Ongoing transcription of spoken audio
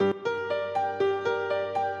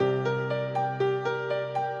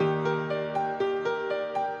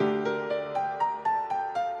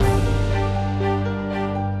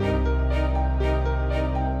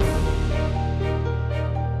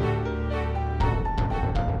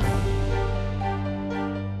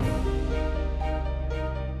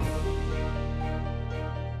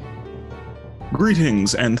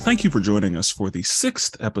Greetings, and thank you for joining us for the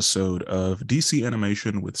sixth episode of DC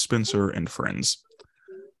Animation with Spenser and Friends.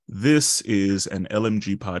 This is an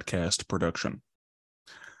LMG podcast production.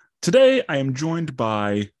 Today, I am joined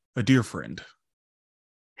by a dear friend.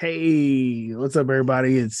 Hey, what's up,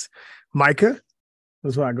 everybody? It's Micah.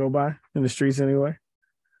 That's what I go by in the streets anyway.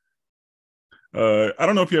 I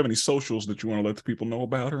don't know if you have any socials that you want to let the people know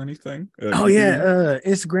about or anything.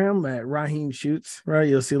 Instagram at Raheem Shoots, right?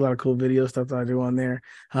 You'll see a lot of cool video stuff that I do on there.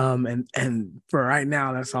 And for right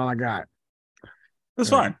now, that's all I got. That's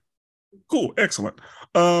fine. Cool, excellent.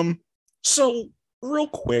 So real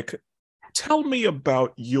quick, tell me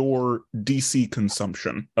about your DC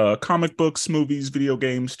consumption. Comic books, movies, video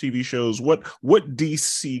games, TV shows. What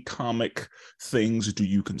DC comic things do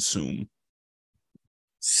you consume?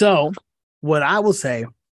 So what I will say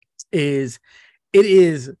is it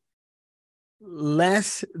is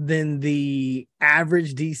less than the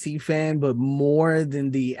average DC fan, but more than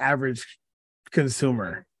the average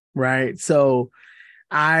consumer, right? So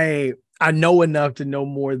I know enough to know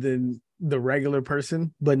more than the regular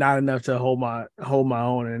person, but not enough to hold my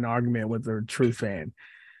own in an argument with a true fan,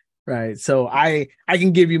 right? So I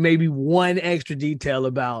can give you maybe one extra detail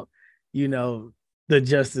about, the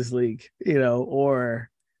Justice League, or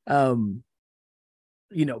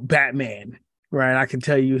Batman, right? I can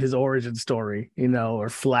tell you his origin story, or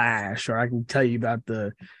Flash, or I can tell you about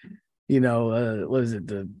the, what is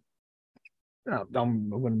it? I'm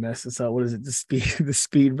going to mess this up. What is it? The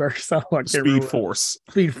speed verse? Speed Force.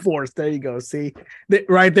 Speed Force. There you go. See,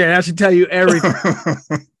 right there. That should tell you everything.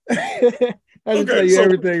 I should tell you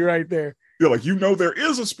everything right there. You're like, there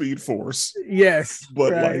is a Speed Force. Yes.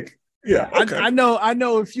 But right. Okay. I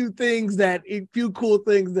know a few cool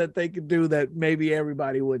things that they could do that maybe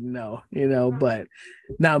everybody wouldn't know, but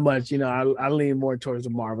not much. I lean more towards the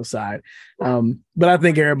Marvel side. But I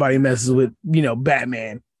think everybody messes with,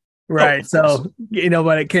 Batman. Right. So,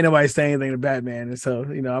 but can't nobody say anything to Batman. And so,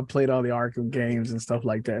 I played all the Arkham games and stuff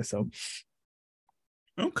like that. So.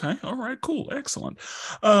 Okay. All right. Cool. Excellent.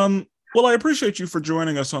 Well, I appreciate you for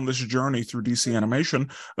joining us on this journey through DC Animation.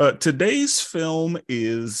 Today's film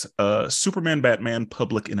is Superman Batman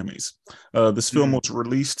Public Enemies. This film was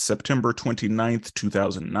released September 29th,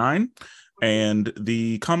 2009. And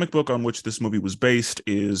the comic book on which this movie was based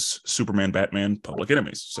is Superman Batman Public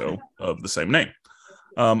Enemies, so of the same name.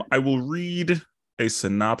 I will read a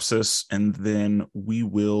synopsis and then we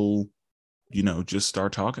will, just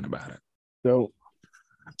start talking about it.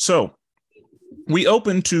 So we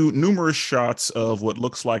open to numerous shots of what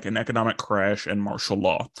looks like an economic crash and martial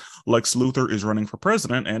law. Lex Luthor is running for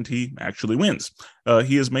president, and he actually wins.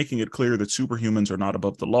 He is making it clear that superhumans are not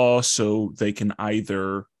above the law, so they can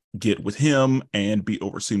either get with him and be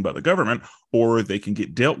overseen by the government, or they can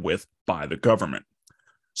get dealt with by the government.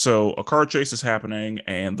 So a car chase is happening,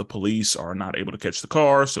 and the police are not able to catch the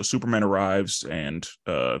car, so Superman arrives, and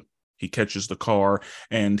he catches the car,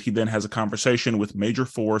 and he then has a conversation with Major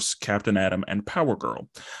Force, Captain Atom, and Power Girl.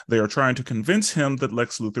 They are trying to convince him that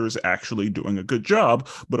Lex Luthor is actually doing a good job,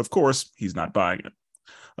 but of course, he's not buying it.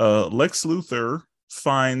 Lex Luthor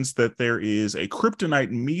finds that there is a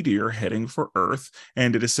kryptonite meteor heading for Earth,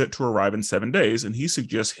 and it is set to arrive in 7 days, and he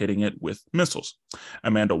suggests hitting it with missiles.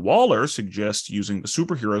 Amanda Waller suggests using the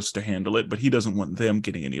superheroes to handle it, but he doesn't want them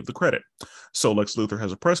getting any of the credit. So Lex Luthor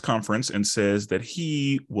has a press conference and says that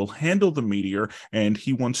he will handle the meteor, and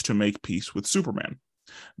he wants to make peace with Superman.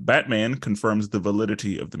 Batman confirms the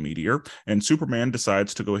validity of the meteor, and Superman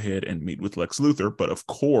decides to go ahead and meet with Lex Luthor, but of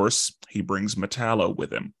course, he brings Metallo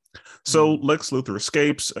with him. So Lex Luthor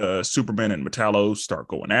escapes, Superman and Metallo start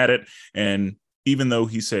going at it, and even though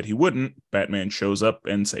he said he wouldn't, Batman shows up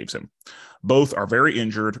and saves him. Both are very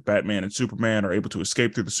injured. Batman and Superman are able to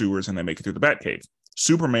escape through the sewers, and they make it through the Batcave.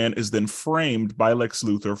 Superman is then framed by Lex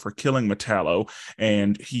Luthor for killing Metallo,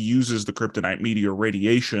 and he uses the kryptonite meteor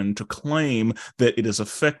radiation to claim that it is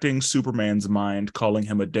affecting Superman's mind, calling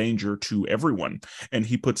him a danger to everyone, and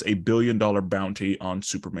he puts a $1 billion bounty on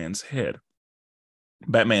Superman's head.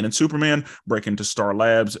 Batman and Superman break into Star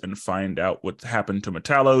Labs and find out what happened to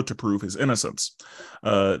Metallo to prove his innocence.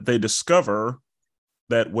 They discover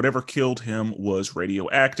that whatever killed him was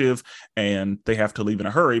radioactive, and they have to leave in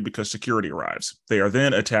a hurry because security arrives. They are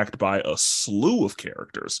then attacked by a slew of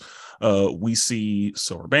characters. We see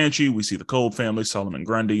Silver Banshee, we see the Cold family, Solomon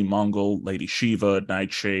Grundy, Mongol, Lady Shiva,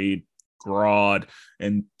 Nightshade, Grodd,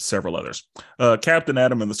 and several others. Captain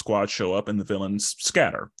Atom and the squad show up, and the villains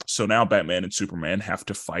scatter. So now Batman and Superman have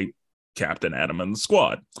to fight Captain Atom and the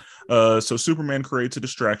squad. So Superman creates a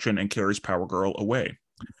distraction and carries Power Girl away.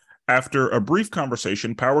 After a brief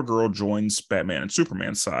conversation, Power Girl joins Batman and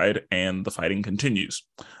Superman's side, and the fighting continues.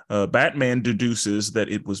 Batman deduces that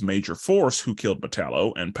it was Major Force who killed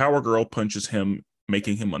Metallo, and Power Girl punches him,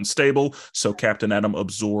 making him unstable, so Captain Atom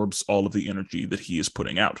absorbs all of the energy that he is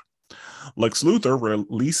putting out. Lex Luthor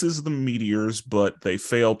releases the meteors, but they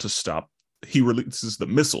fail to stop. He releases the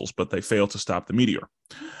missiles, but they fail to stop the meteor.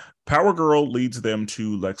 Power Girl leads them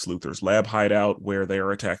to Lex Luthor's lab hideout, where they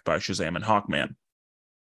are attacked by Shazam and Hawkman.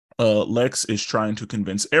 Lex is trying to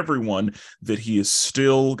convince everyone that he has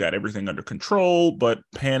still got everything under control, but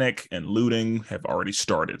panic and looting have already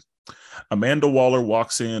started. Amanda Waller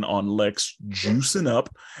walks in on Lex juicing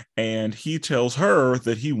up, and he tells her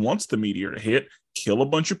that he wants the meteor to hit, kill a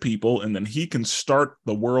bunch of people, and then he can start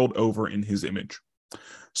the world over in his image.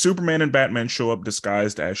 Superman and Batman show up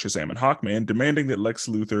disguised as Shazam and Hawkman, demanding that Lex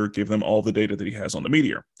Luthor give them all the data that he has on the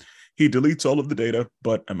meteor. He deletes all of the data,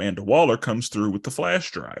 but Amanda Waller comes through with the flash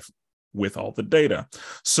drive with all the data.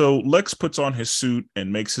 So Lex puts on his suit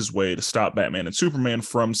and makes his way to stop Batman and Superman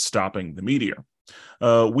from stopping the meteor.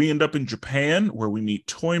 We end up in Japan, where we meet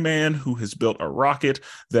Toyman, who has built a rocket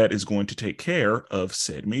that is going to take care of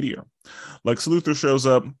said meteor. Lex Luthor shows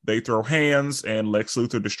up, they throw hands, and Lex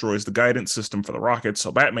Luthor destroys the guidance system for the rocket, so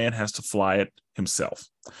Batman has to fly it himself.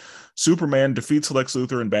 Superman defeats Lex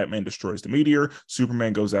Luthor and Batman destroys the meteor.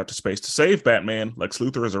 Superman goes out to space to save Batman. Lex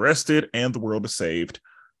Luthor is arrested and the world is saved.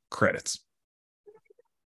 Credits.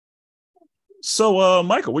 So,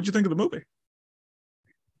 Michael, what'd you think of the movie?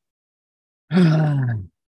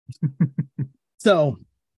 So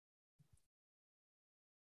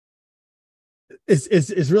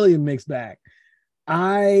it's really a mixed bag.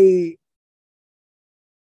 On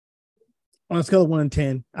a scale of 1 to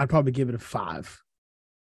 10, I'd probably give it a 5.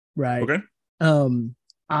 Right. Okay.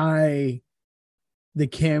 The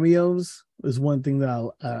cameos was one thing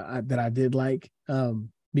that I did like,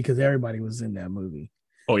 because everybody was in that movie.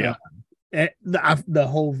 Oh yeah. The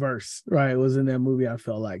whole verse, right, was in that movie. I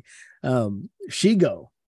felt like Shigo,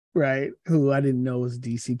 right, who I didn't know was a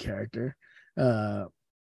DC character,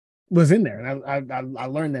 was in there, and I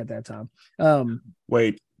learned that time.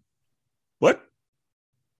 Wait, what?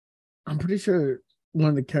 I'm pretty sure one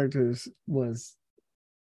of the characters was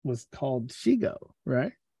called Shigo,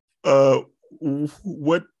 right?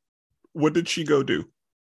 What did Shigo do?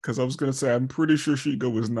 Because I was gonna say I'm pretty sure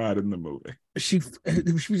Shigo was not in the movie. She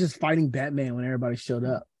was just fighting Batman when everybody showed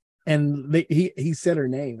up, and he said her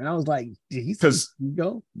name, and I was like, did he say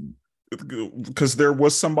Shigo? Because there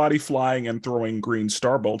was somebody flying and throwing green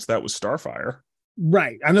star bolts. That was Starfire.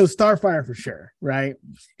 Right. I know Starfire for sure. Right.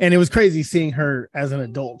 And it was crazy seeing her as an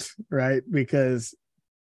adult. Right. Because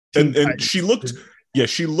she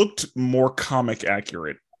looked more comic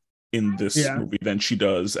accurate in this movie than she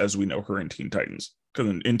does as we know her in Teen Titans.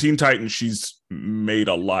 Because in Teen Titans, she's made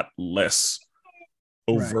a lot less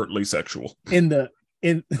overtly sexual. In the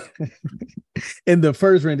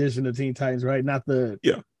first rendition of Teen Titans, right? Not the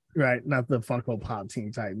Funko Pop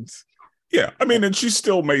Teen Titans. Yeah, I mean, and she's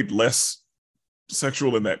still made less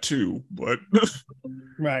sexual in that too, but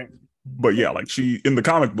right. But yeah, like she in the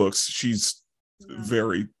comic books, she's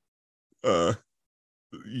very of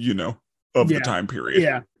the time period.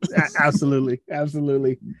 Yeah, absolutely.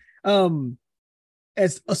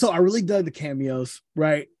 So I really dug the cameos,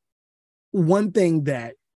 right? One thing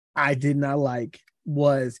that I did not like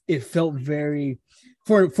was it felt very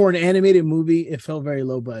for an animated movie, it felt very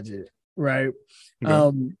low budget, right?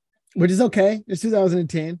 Okay. Which is okay. It's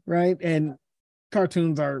 2010, right? And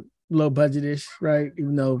cartoons are low budget-ish, right?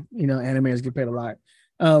 Even though animators get paid a lot.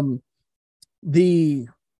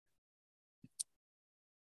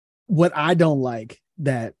 What I don't like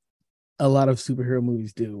that a lot of superhero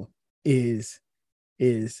movies do is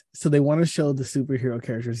so they want to show the superhero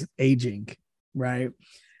characters aging, right?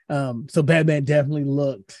 So Batman definitely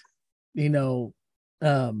looked,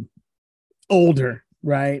 older,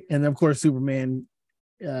 right? And of course Superman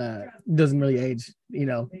doesn't really age,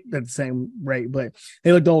 at the same rate, but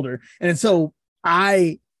they looked older. And so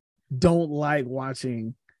I don't like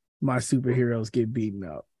watching my superheroes get beaten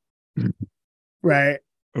up. Right.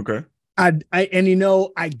 Okay. I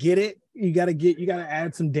get it. You gotta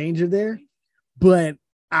add some danger there. But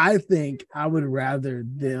I think I would rather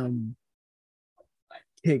them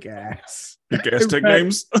kick ass. Take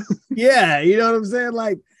names. Yeah, you know what I'm saying?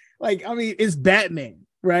 Like I mean, it's Batman,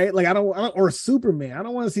 right? Like I don't or Superman. I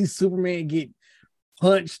don't want to see Superman get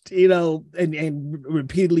punched, and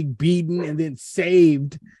repeatedly beaten and then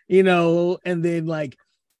saved, and then like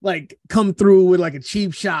come through with like a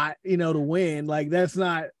cheap shot, to win. Like that's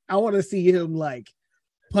not. I want to see him like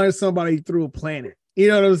punch somebody through a planet. You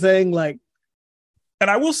know what I'm saying? Like And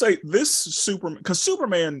I will say this Superman, because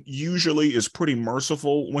Superman usually is pretty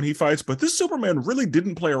merciful when he fights, but this Superman really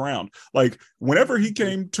didn't play around. Like whenever he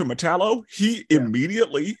came to Metallo, he Yeah.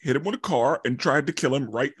 immediately hit him with a car and tried to kill him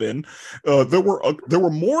right then. There were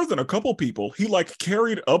more than a couple people he like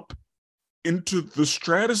carried up into the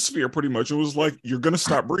stratosphere pretty much. It was like, you're gonna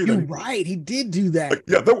stop You're breathing. right. He did do that. Like,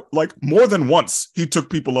 yeah, there were, like more than once he took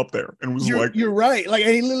people up there and was like, You're right. Like,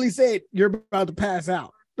 and he literally said, "You're about to pass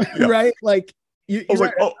out." yeah. Right? Like, I was you're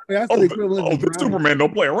like, right. That's the equivalent of this drowning. Superman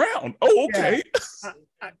don't play around. Oh, okay. Yeah,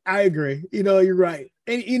 I agree. You know, you're right.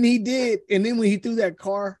 And he did. And then when he threw that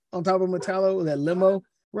car on top of Metallo, that limo,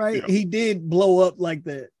 right? Yeah. He did blow up like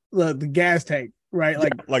the gas tank, right? Yeah,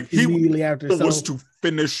 like he immediately after. was to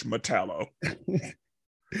finish Metallo.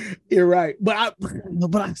 You're right. But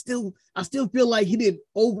I still feel like he didn't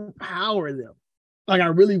overpower them. Like I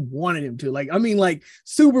really wanted him to. Like, I mean, like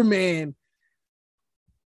Superman.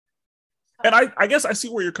 And I guess I see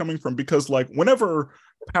where you're coming from, because like whenever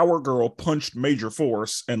Power Girl punched Major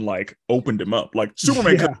Force and like opened him up, like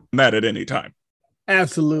Superman could have done that at any time.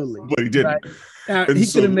 Absolutely. But he didn't. Right? He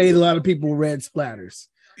could have made a lot of people red splatters.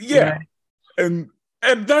 Yeah. Right?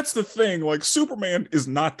 And that's the thing. Like Superman is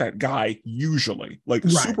not that guy usually. Like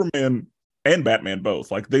Superman and Batman both.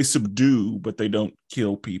 Like they subdue, but they don't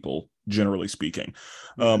kill people, generally speaking.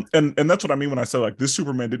 And that's what I mean when I say like this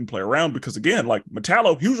Superman didn't play around, because again, like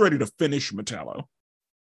Metallo, he was ready to finish Metallo.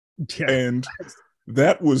 Yeah. And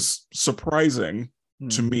that was surprising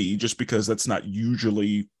to me, just because that's not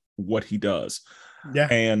usually what he does. Yeah.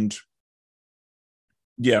 And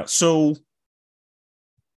yeah, so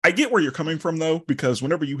I get where you're coming from though, because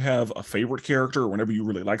whenever you have a favorite character or whenever you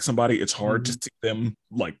really like somebody, it's hard to see them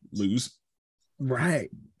like lose. Right.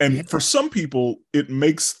 And for some people, it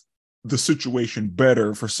makes the situation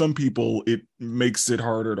better. For some people, it makes it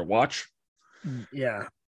harder to watch. Yeah.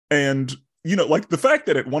 And, you know, like the fact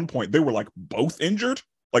that at one point they were like both injured,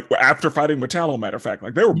 like after fighting Metallo, matter of fact,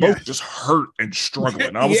 like they were both just hurt and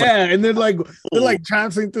struggling. I was and they're like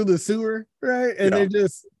trouncing through the sewer, right?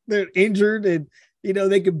 And they're injured, and you know,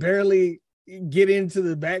 they could barely get into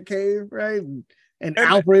the Batcave, right? And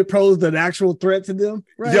Alfred posed an actual threat to them,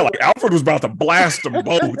 right? Yeah, like Alfred was about to blast them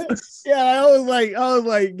both. Yeah, I was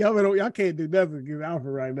like, y'all can't do nothing against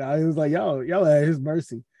Alfred right now. He was like, y'all at his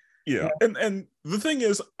mercy. Yeah. And the thing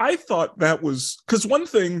is, I thought that was, because one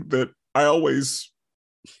thing that I always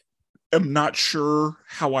am not sure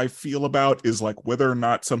how I feel about is like whether or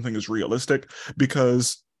not something is realistic,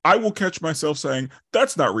 because I will catch myself saying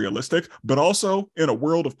that's not realistic, but also in a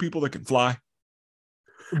world of people that can fly.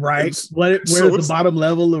 Right. Where's the bottom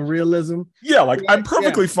level of realism? Yeah, like I'm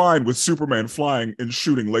perfectly fine with Superman flying and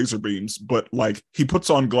shooting laser beams, but like he puts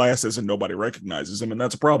on glasses and nobody recognizes him, and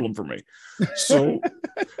that's a problem for me. So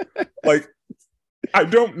like I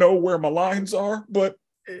don't know where my lines are, but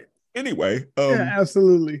anyway,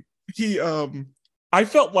 absolutely. I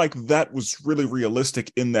felt like that was really realistic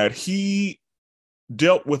in that he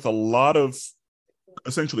dealt with a lot of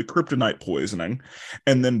essentially kryptonite poisoning,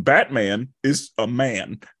 and then Batman is a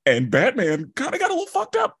man, and Batman kind of got a little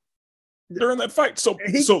fucked up during that fight. So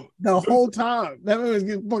the whole time that man was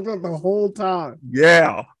getting fucked up the whole time.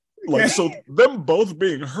 Yeah, like so them both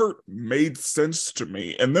being hurt made sense to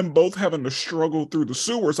me, and them both having to struggle through the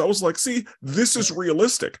sewers. I was like, see, this is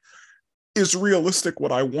realistic. Is realistic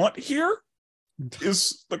what I want here?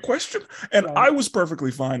 Is the question. And I was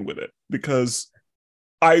perfectly fine with it, because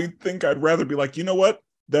I think I'd rather be like, you know what?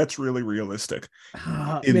 That's really realistic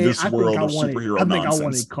in this world of superhero nonsense. I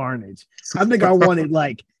wanted carnage. I think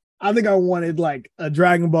I wanted like a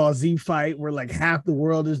Dragon Ball Z fight where like half the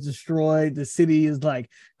world is destroyed. The city is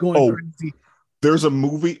like going crazy. There's a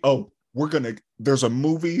movie. There's a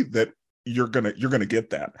movie that you're gonna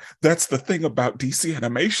get that. That's the thing about DC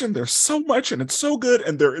animation. There's so much and it's so good.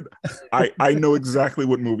 And I know exactly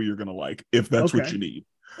what movie you're gonna like if that's what you need.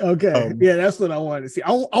 Okay. That's what I want to see.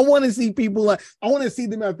 I want to see people I want to see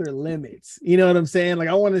them at their limits. You know what I'm saying? Like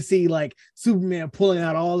I want to see like Superman pulling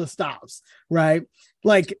out all the stops, right?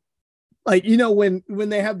 Like you know when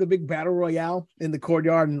they have the big battle royale in the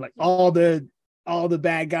courtyard and like all the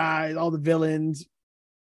bad guys, all the villains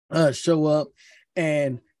show up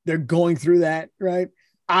and they're going through that, right?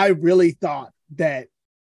 I really thought that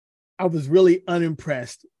I was really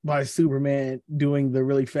unimpressed by Superman doing the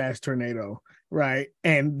really fast tornado. Right.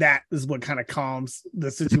 And that is what kind of calms the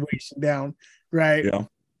situation down. Right. Yeah.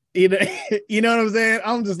 You know what I'm saying?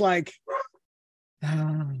 I'm just like,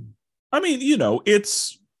 I mean, you know,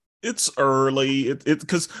 it's early.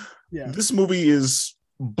 Because this movie is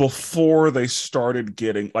before they started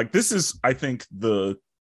getting this is, I think, the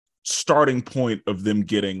starting point of them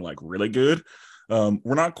getting like really good.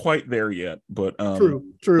 We're not quite there yet, but True.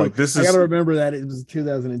 like this I got to is remember that it was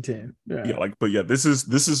 2010. yeah, Yeah. like but yeah, this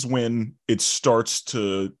is when it starts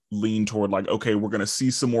to lean toward like, okay, we're gonna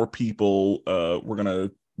see some more people. We're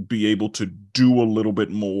gonna be able to do a little bit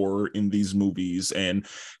more in these movies and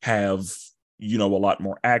have a lot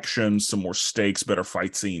more action, some more stakes, better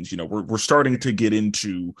fight scenes. We're starting to get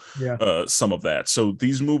into Yeah. some of that. So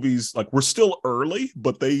these movies, like, we're still early,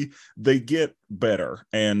 but they get better.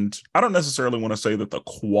 And I don't necessarily want to say that the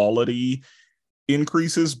quality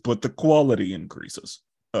increases, but the quality increases.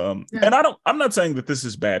 Yeah. And I'm not saying that this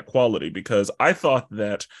is bad quality, because I thought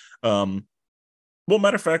that well,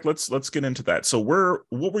 matter of fact, let's get into that. So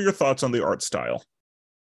what were your thoughts on the art style?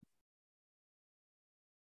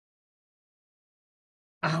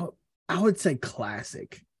 I I would say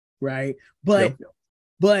classic, right? Yep.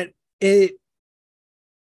 But it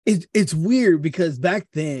it's weird because back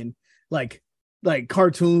then, like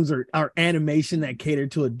cartoons or animation that cater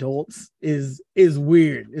to adults is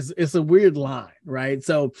weird. It's a weird line, right?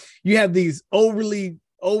 So you have these overly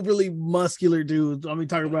muscular dudes. I mean,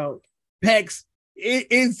 talking about pecs,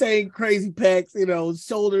 insane, crazy pecs,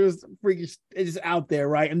 shoulders, freakish, it's just out there,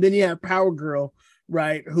 right? And then you have Power Girl,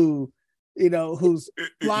 right? Who's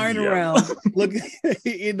flying Yeah. around, looking,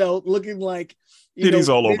 looking like, Titties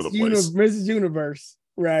all over the place. Mrs. Universe,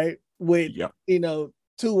 right? With Yeah.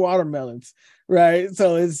 two watermelons, right?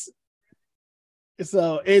 So it's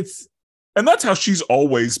And that's how she's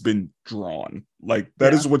always been drawn. Like,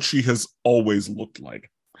 that yeah, is what she has always looked like.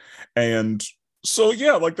 And so,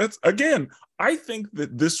 yeah, like, that's, again, I think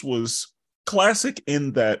that this was classic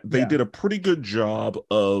in that they yeah, did a pretty good job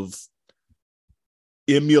of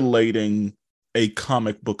emulating a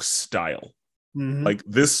comic book style. mm-hmm. Like,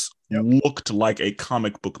 this Yep, looked like a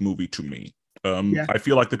comic book movie to me. yeah, I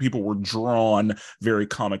feel like the people were drawn very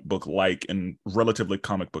comic book like and relatively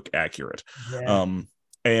comic book accurate. yeah, Um,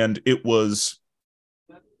 and it was,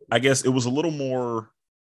 I guess, it was a little more.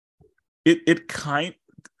 It kind,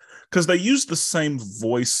 because they used the same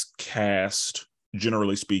voice cast,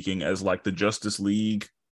 generally speaking, as like the Justice League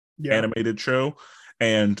yeah, animated show,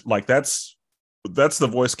 and like that's the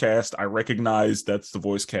voice cast I recognize. That's the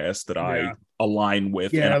voice cast that I yeah, align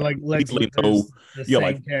with, and yeah. I Like Lex immediately know, Luthor's the yeah,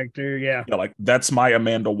 like same character. Yeah, that's my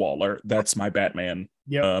Amanda Waller, that's my Batman.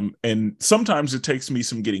 yep. And sometimes it takes me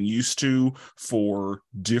some getting used to for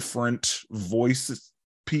different voices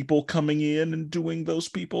people coming in and doing those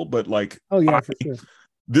people, but like Oh yeah, for sure.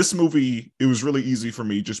 this movie, it was really easy for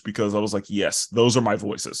me just because I was like, yes, those are my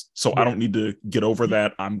voices. So I Yeah, don't need to get over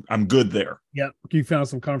that. I'm good there. yep. You found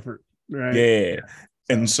some comfort, right? Yeah. Yeah.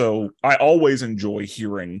 And So so I always enjoy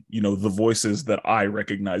hearing, the voices that I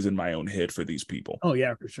recognize in my own head for these people. oh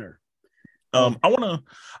yeah, for sure. Oh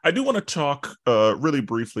I do want to talk really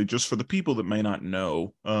briefly, just for the people that may not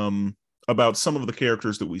know, about some of the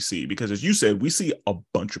characters that we see, because as you said, we see a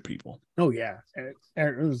bunch of people. oh yeah. It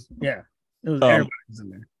was It was Um, everybody's in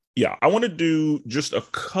there. yeah, I want to do just a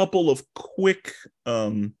couple of quick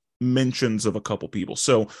mentions of a couple people.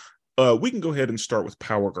 So we can go ahead and start with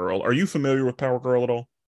Power Girl. Are you familiar with Power Girl at all?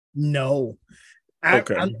 No,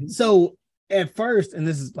 Okay. so at first, and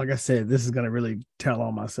this is like I said, this is gonna really tell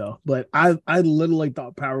on myself, but I literally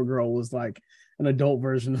thought Power Girl was like an adult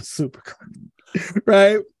version of Supergirl,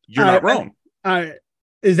 right? You're I, not wrong. I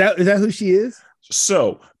is that who she is?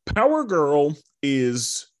 So Power Girl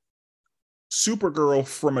is Supergirl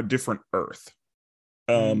from a different Earth.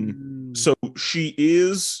 Mm, So she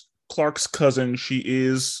is Clark's cousin. She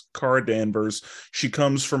is Kara Danvers. She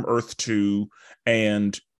comes from Earth 2,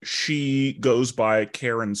 and she goes by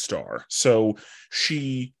Karen Star. So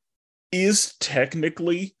she is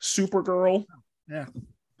technically Supergirl, yeah.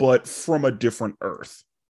 but from a different Earth.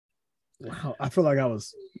 Wow, I feel like I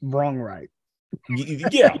was wrong, right?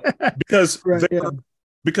 Yeah, because Right. Yeah.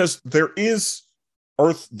 there is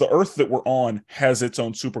Earth. The Earth that we're on has its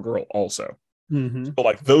own Supergirl also. Mm-hmm. So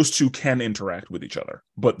like those two can interact with each other,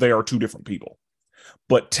 but they are two different people.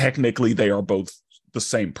 But technically, they are both the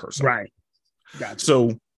same person. Right. Gotcha.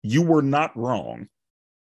 So you were not wrong.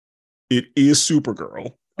 It is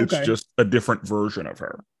Supergirl. It's Okay. just a different version of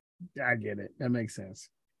her. I get it. That makes sense.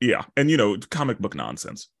 Yeah, and comic book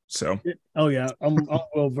nonsense. So Oh yeah, I'm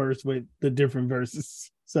well versed with the different verses.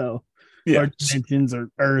 So yeah, or dimensions or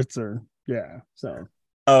earths or yeah. So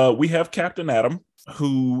we have Captain Atom,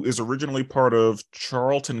 who is originally part of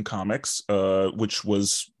Charlton Comics, which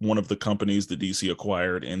was one of the companies that DC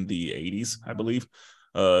acquired in the 80s, I believe.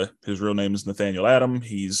 His real name is Nathaniel Adam.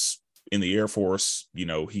 He's in the Air Force.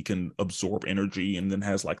 He can absorb energy and then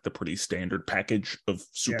has like the pretty standard package of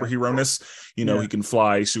yeah, superhero-ness. yeah, He can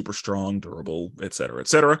fly, super strong, durable, et cetera, et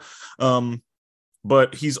cetera.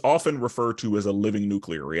 but he's often referred to as a living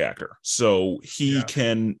nuclear reactor. So he Yeah.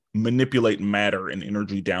 can manipulate matter and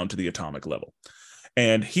energy down to the atomic level.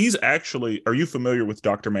 And he's actually, are you familiar with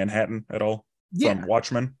Dr. Manhattan at all from Yeah.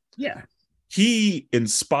 Watchmen? Yeah. He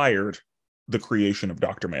inspired the creation of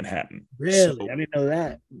Dr. Manhattan. So, Really? I didn't know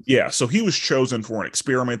that. yeah, so he was chosen for an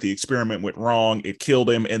experiment. The experiment went wrong, it killed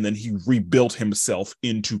him, and then he rebuilt himself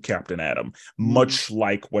into Captain Atom, Mm, much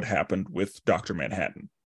like what happened with Dr. Manhattan.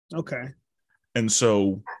 okay. And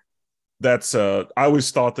so that's I always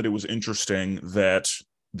thought that it was interesting that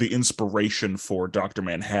the inspiration for Dr.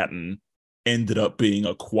 Manhattan ended up being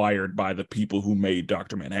acquired by the people who made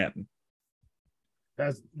Dr. Manhattan.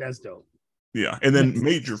 That's dope. Yeah. And then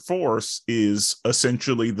Major Force is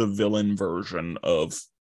essentially the villain version of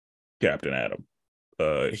Captain Atom.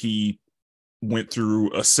 He went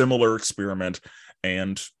through a similar experiment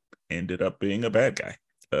and ended up being a bad guy.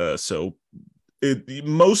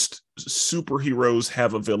 Most superheroes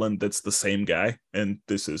have a villain that's the same guy, and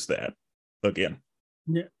this is that again.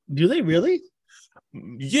 Yeah. Do they really?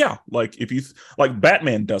 Yeah, like if you like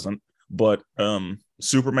Batman doesn't, but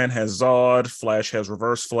Superman has Zod, Flash has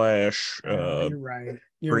Reverse Flash, You're right.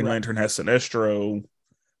 You're Green right. Lantern has Sinestro.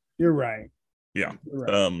 You're right. Yeah. You're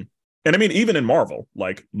right. And I mean, even in Marvel,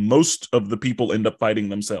 like most of the people end up fighting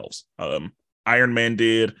themselves. Iron Man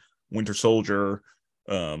did, Winter Soldier,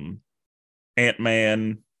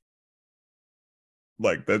 Ant-Man.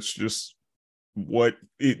 Like that's just what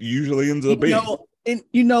it usually ends up being.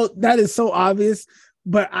 That is so obvious,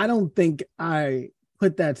 but I don't think I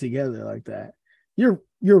put that together like that. You're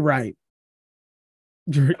right.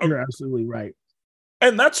 You're absolutely right.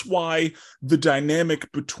 And that's why the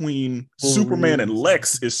dynamic between Superman and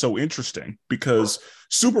Lex is so interesting, because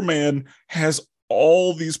Superman has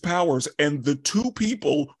all these powers, and the two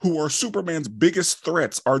people who are Superman's biggest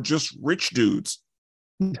threats are just rich dudes.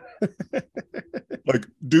 Like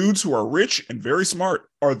dudes who are rich and very smart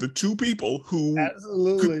are the two people who could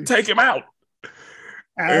Absolutely. take him out.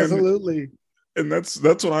 And Absolutely. and that's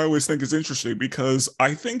what I always think is interesting, because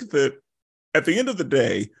I think that at the end of the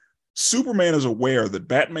day, Superman is aware that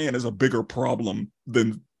Batman is a bigger problem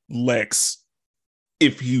than Lex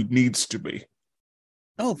if he needs to be.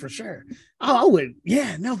 Oh, for sure. Oh, I would.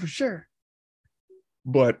 Yeah, no, for sure.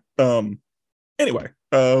 But anyway,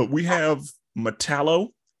 we have Metallo.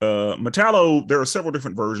 Metallo, there are several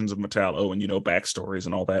different versions of Metallo and, backstories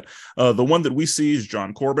and all that. The one that we see is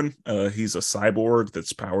John Corbin. He's a cyborg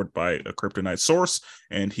that's powered by a kryptonite source,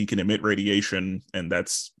 and he can emit radiation, and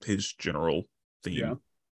that's his general theme. Yeah.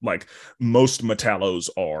 Like most Metallos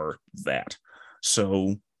are that.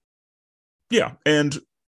 So, yeah. And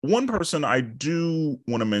one person I do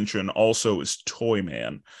want to mention also is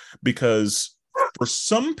Toyman, because for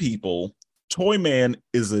some people, Toyman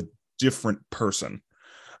is a different person.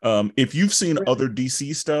 If you've seen other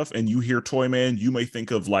DC stuff and you hear Toyman, you may think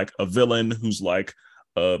of like a villain who's like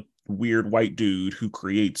a weird white dude who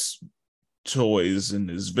creates toys and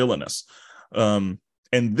is villainous. And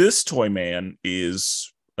this Toyman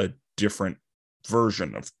is a different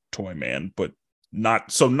version of Toyman, but not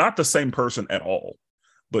the same person at all,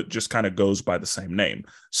 but just kind of goes by the same name.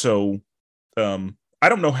 So I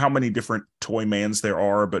don't know how many different Toymans there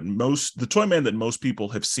are, but the Toyman that most people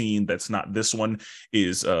have seen that's not this one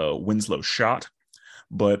is Winslow Schott.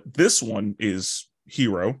 But this one is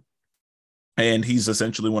Hero, and he's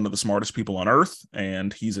essentially one of the smartest people on Earth,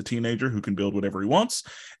 and he's a teenager who can build whatever he wants.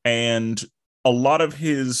 And a lot of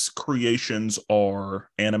his creations are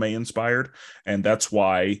anime inspired, and that's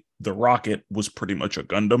why the rocket was pretty much a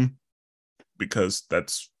Gundam, because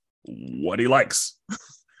that's what he likes.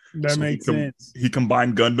 That So makes sense. he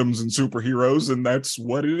combined Gundams and superheroes, and that's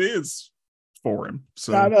what it is for him.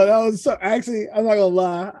 So I know that was so. Actually, I'm not gonna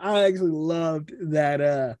lie. I actually loved that.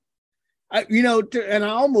 And I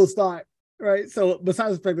almost thought, right. So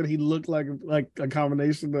besides the fact that he looked like a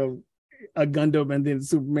combination of a Gundam and then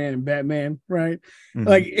Superman and Batman, right? mm-hmm.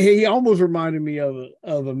 Like he almost reminded me of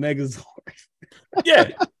a Megazord.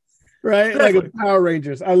 Yeah. Right. Exactly. Like a Power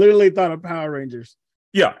Rangers. I literally thought of Power Rangers.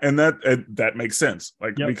 Yeah, and that makes sense.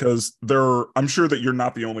 Like, yep. Because I'm sure that you're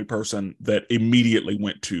not the only person that immediately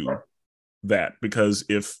went to that, because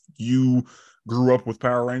if you grew up with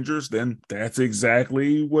Power Rangers, then that's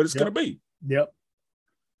exactly what it's going to be. Yep.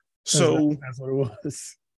 So that's what it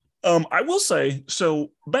was. I will say,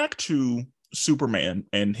 so back to Superman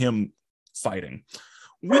and him fighting.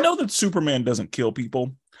 We know that Superman doesn't kill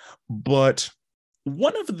people, but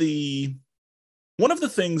one of the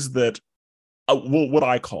things that what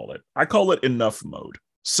I call it enough mode.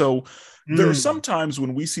 So there are some times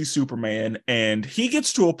when we see Superman and he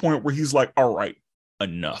gets to a point where he's like, all right,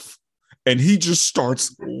 enough. and he just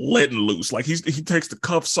starts letting loose. Like he takes the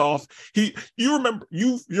cuffs off. You remember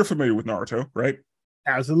you're familiar with Naruto, right?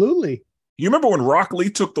 Absolutely. You remember when Rock Lee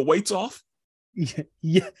took the weights off?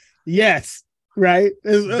 Yeah. Yes. Right.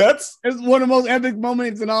 That's It's one of the most epic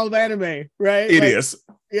moments in all of anime. Right. it is.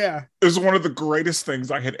 Yeah. It's one of the greatest things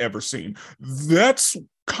I had ever seen. That's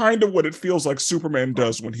kind of what it feels like Superman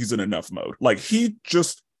does when he's in enough mode. Like he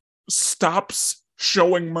just stops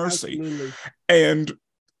showing mercy. Absolutely. And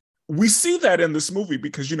we see that in this movie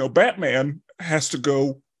because, Batman has to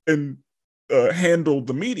go and handle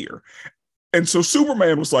the meteor. And so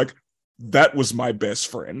Superman was like, that was my best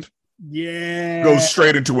friend. Yeah. Goes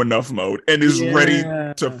straight into enough mode and is ready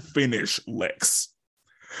Yeah. to finish Lex.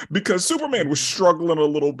 Because Superman was struggling a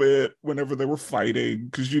little bit whenever they were fighting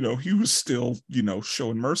because, he was still,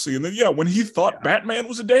 showing mercy. And then, when he thought Batman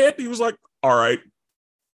was dead, he was like, all right,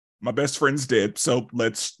 my best friend's dead, so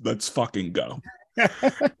let's fucking go.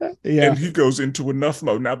 Yeah. And he goes into enough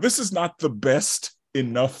mode. Now, this is not the best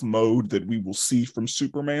enough mode that we will see from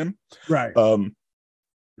Superman. Right.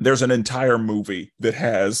 There's an entire movie that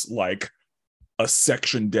has like a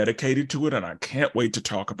section dedicated to it, and I can't wait to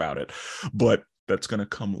talk about it. But that's gonna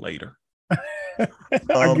come later. I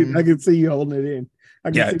can see you holding it in.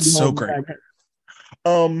 It's so great.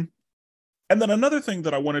 And then another thing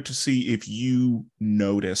that I wanted to see if you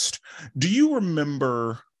noticed, do you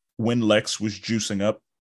remember when Lex was juicing up?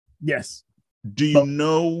 Yes. Do you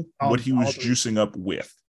know what he was juicing up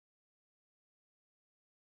with?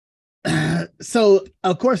 So,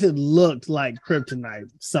 of course, it looked like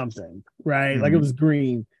kryptonite something, right? Mm-hmm. Like it was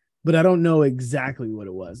green, but I don't know exactly what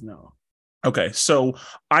it was. No. Okay, so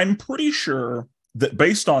I'm pretty sure that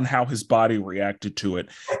based on how his body reacted to it,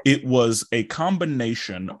 it was a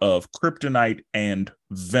combination of kryptonite and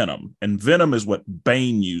venom. And venom is what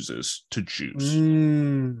Bane uses to juice.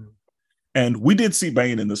 And we did see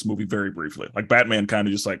Bane in this movie very briefly. Like Batman kind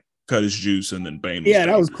of just like cut his juice and then Bane was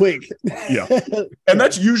that was quick. Yeah. And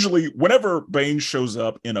that's usually whenever Bane shows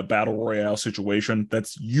up in a battle royale situation,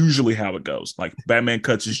 that's usually how it goes. Like Batman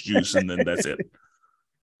cuts his juice and then that's it.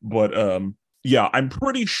 But I'm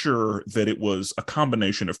pretty sure that it was a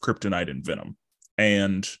combination of kryptonite and venom.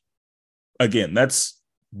 And again, that's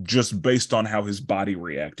just based on how his body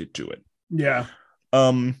reacted to it. Yeah.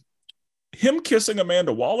 Him kissing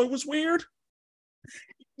Amanda Waller was weird.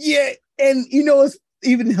 Yeah, and what's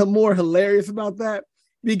even more hilarious about that?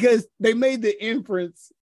 Because they made the inference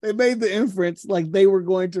like they were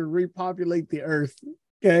going to repopulate the earth.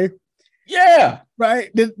 Okay. Yeah. Right.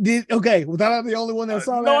 Okay. Was I the only one that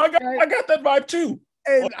saw that? No, I got that vibe too.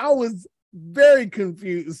 And I was very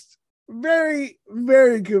confused. Very,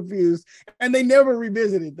 very confused. And they never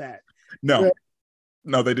revisited that. No. Right?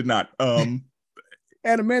 No, they did not.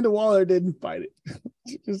 And Amanda Waller didn't fight it.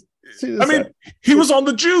 He was on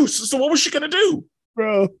the juice. So what was she gonna do?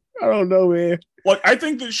 Bro, I don't know, man. Like, I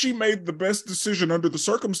think that she made the best decision under the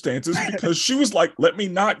circumstances because she was like, let me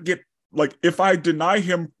not get, like, if I deny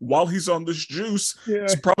him while he's on this juice,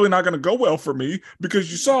 it's probably not going to go well for me. Because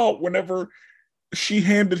you saw whenever she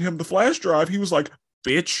handed him the flash drive, he was like,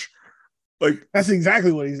 bitch. Like, that's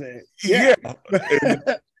exactly what he said. Yeah.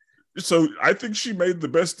 So I think she made the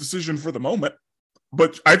best decision for the moment.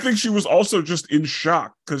 But I think she was also just in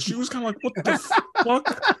shock because she was kind of like, what the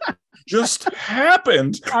fuck just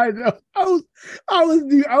happened? I know. I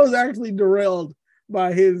was actually derailed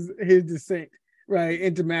by his descent right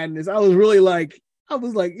into madness. I was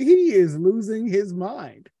like, he is losing his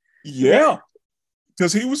mind. Yeah.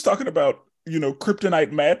 Because he was talking about,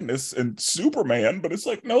 kryptonite madness and Superman, but it's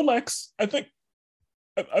like, no, Lex, I think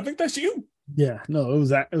that's you. Yeah, no, it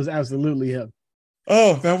was absolutely him.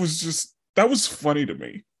 Oh, that was funny to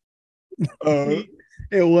me. It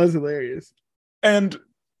was hilarious. And,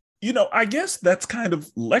 I guess that's kind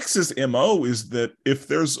of Lex's MO is that if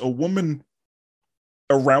there's a woman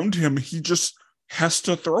around him, he just has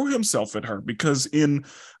to throw himself at her. Because in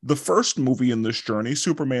the first movie in this journey,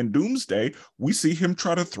 Superman Doomsday, we see him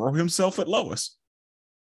try to throw himself at Lois.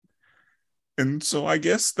 And so I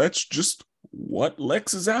guess that's just what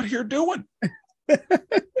Lex is out here doing.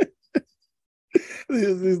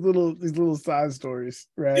 these little side stories,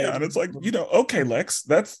 right? Yeah, and it's like, okay, Lex,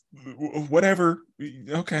 that's whatever.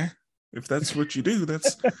 Okay, if that's what you do,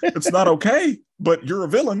 it's not okay. But you're a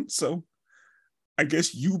villain, so I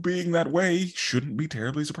guess you being that way shouldn't be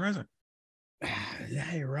terribly surprising.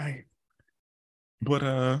 Yeah, you're right. But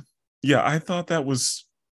I just thought that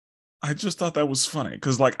was funny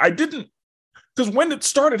because because when it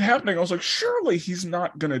started happening, I was like, surely he's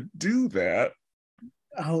not gonna do that.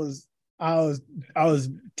 I was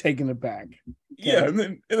taken aback. Yeah, and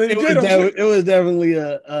then it was definitely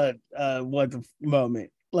a what the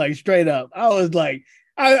moment. like straight up. I was like,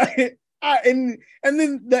 and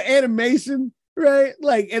then the animation, right?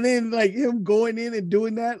 Like, and then like him going in and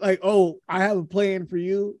doing that, like, oh, I have a plan for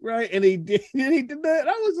you, right? And he did, and he did that.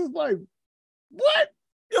 I was just like, what?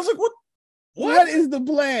 I was like, what? What is the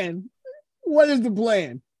plan? What is the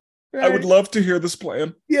plan? I would Right? love to hear this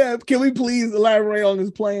plan. Yeah, can we please elaborate on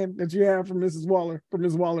this plan that you have from Mrs. Waller,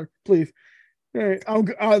 please? Right. I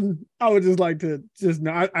would just like to just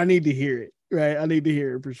know. I need to hear it. Right. I need to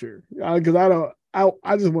hear it for sure. Because I don't.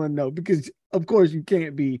 I just want to know because of course you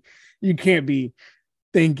can't be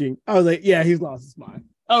thinking. I was like, yeah, he's lost his mind.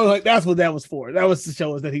 I was like, that's what that was for. That was to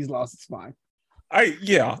show us that he's lost his mind.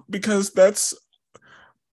 Because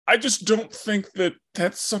I just don't think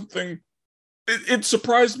that's something. It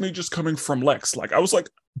surprised me just coming from Lex. Like I was like,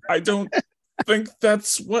 I don't think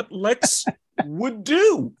that's what Lex would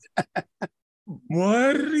do.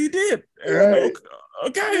 What he did. Right.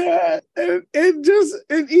 Okay. Yeah.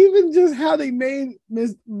 And even just how they made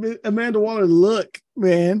Miss Amanda Waller look,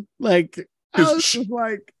 man. Like I was just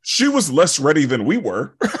like, she was less ready than we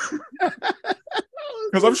were.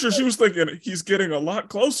 Because I'm sure she was thinking he's getting a lot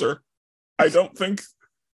closer. I don't think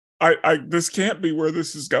this can't be where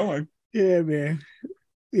this is going. Yeah, man.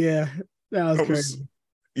 Yeah, that was crazy.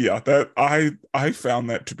 That I found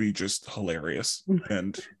that to be just hilarious.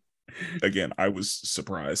 And again, I was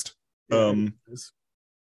surprised.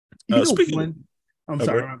 Yeah, speaking I'm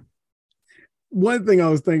sorry. One thing I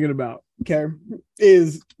was thinking about, okay,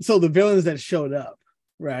 is so the villains that showed up,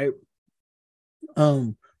 right?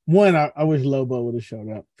 One, I wish Lobo would have showed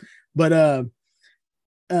up, but I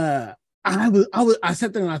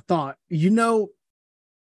sat there and I thought,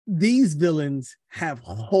 these villains have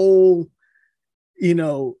whole,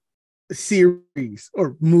 series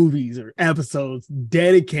or movies or episodes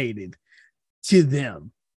dedicated to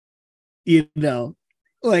them,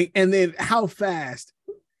 like, and then how fast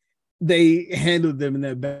they handled them in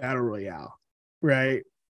that battle royale, right?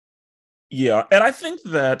 Yeah, and I think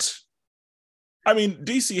that, I mean,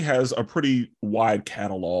 DC has a pretty wide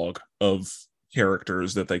catalog of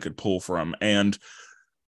characters that they could pull from, and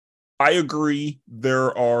I agree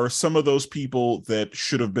there are some of those people that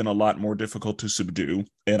should have been a lot more difficult to subdue,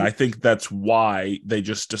 and I think that's why they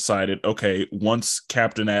just decided, okay, once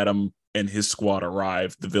Captain Atom and his squad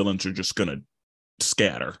arrive, the villains are just gonna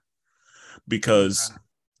scatter, because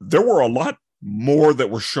there were a lot more that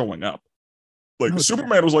were showing up. Like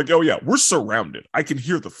Superman was like, oh yeah, we're surrounded. I can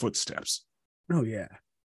hear the footsteps. Oh yeah.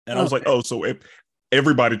 And I was like, oh, so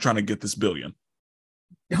everybody trying to get this billion.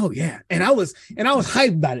 Oh yeah. And I was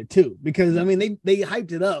hyped about it too, because I mean they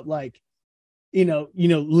hyped it up like,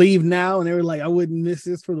 leave now. And they were like, I wouldn't miss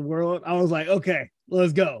this for the world. I was like, okay,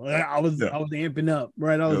 let's go. I was amping up,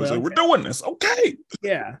 right? I was like, okay. We're doing this. Okay.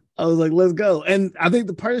 Yeah. I was like, let's go. And I think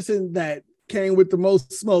the person that came with the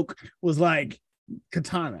most smoke was like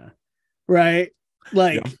Katana, right?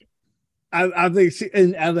 Like, yeah. I think she,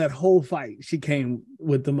 and out of that whole fight, she came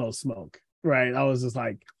with the most smoke, right? I was just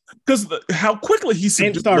like, because how quickly he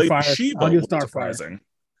subdued Lady Shiva was surprising.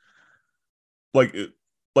 Like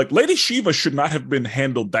Lady Shiva should not have been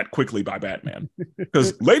handled that quickly by Batman,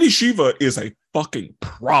 because Lady Shiva is a fucking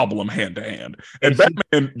problem hand to hand, and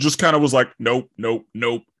Batman just kind of was like, nope,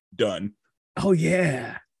 done. Oh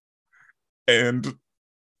yeah, and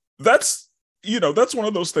that's one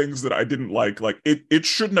of those things that I didn't like. Like it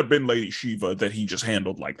shouldn't have been Lady Shiva that he just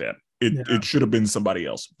handled like that. It should have been somebody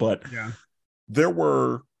else. But there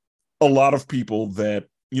were a lot of people that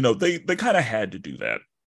they kind of had to do that.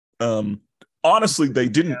 Honestly, they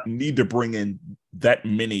didn't need to bring in that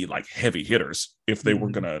many like heavy hitters if they were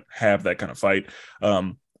gonna have that kind of fight.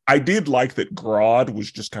 I did like that Grodd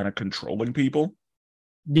was just kind of controlling people.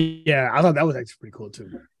 Yeah, I thought that was actually pretty cool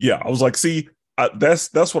too. Yeah, I was like, see,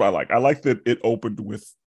 that's what I like. I like that it opened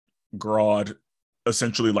with Grodd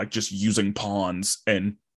essentially like just using pawns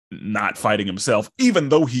and not fighting himself, even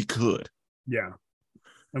though he could. Yeah.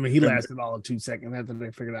 I mean, he lasted all of 2 seconds after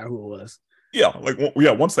they figured out who it was. Yeah,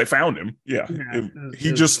 once they found him,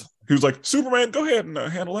 he was like, Superman, go ahead and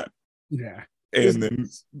handle that. Yeah. And then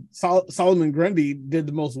Solomon Grundy did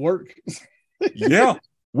the most work. Yeah,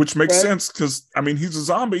 which makes sense because, I mean, he's a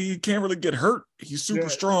zombie. He can't really get hurt. He's super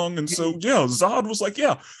strong. And so, Zod was like,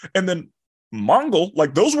 yeah. And then Mongol,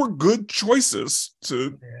 like, those were good choices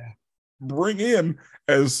to bring in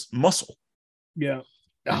as muscle. Yeah.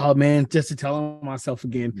 Oh, man, just to tell myself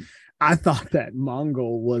again, I thought that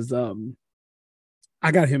Mongol was,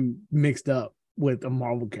 I got him mixed up with a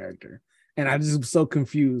Marvel character. And I just was so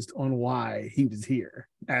confused on why he was here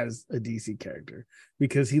as a DC character,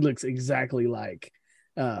 because he looks exactly like,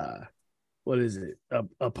 what is it?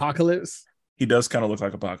 Apocalypse? He does kind of look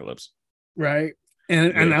like Apocalypse. Right?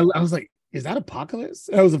 And Yeah. I was like, is that Apocalypse?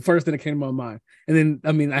 That was the first thing that came to my mind. And then,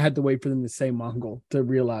 I mean, I had to wait for them to say Mongol to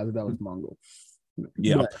realize that was Mongol.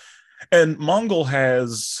 Yeah. But And Mongol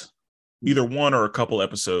has either one or a couple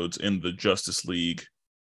episodes in the Justice League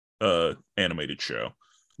animated show.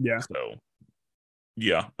 yeah, So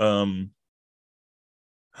yeah.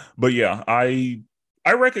 But yeah, I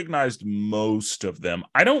recognized most of them.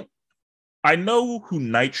 I know who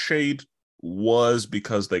Nightshade was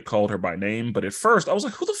because they called her by name, but at first I was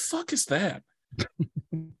like, who the fuck is that?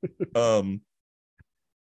 Um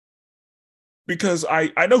because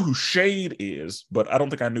I know who Shade is, but I don't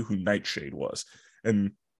think I knew who Nightshade was.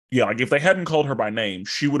 And yeah, like if they hadn't called her by name,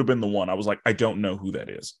 she would have been the one. I was like, I don't know who that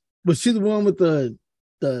is. was she the one with the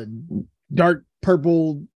dark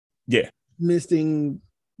purple Yeah. misting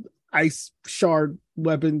ice shard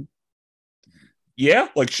weapon? Yeah,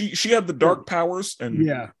 like she had the dark powers and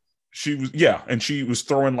Yeah, and she was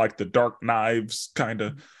throwing like the dark knives kind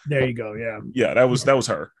of. there you go. Yeah, Yeah, that was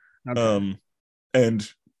her. okay. Um and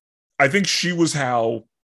I think she was how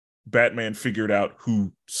Batman figured out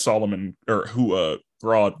who Solomon or who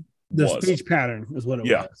Grodd The was. speech pattern is what it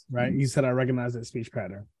Yeah. was, right? You said I recognize that speech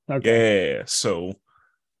pattern. Okay. Yeah. So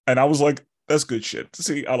and I was like, that's good shit.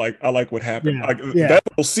 See, I like what happened. Yeah. Like Yeah. that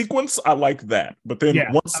little sequence, I like that. But then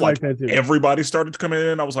Yeah. once I like like that too. everybody started to come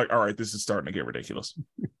in, I was like, all right, this is starting to get ridiculous.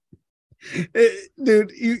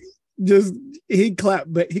 Dude, you just he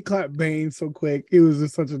clapped Bane so quick. It was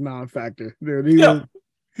just such a non-factor, dude. Yeah.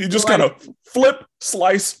 He just like, kind of flip,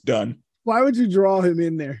 slice, done. why would you draw him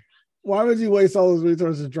in there? Why would you waste all those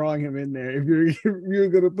resources drawing him in there if you're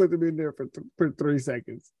going to put him in there for 3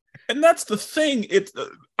 seconds? And that's the thing.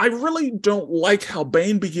 I really don't like how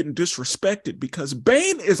Bane be getting disrespected because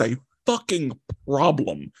Bane is a fucking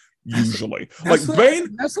problem usually. That's Like what,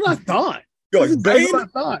 Bane, that's what I thought. like That's exactly Bane, what I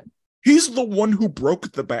thought. he's the one who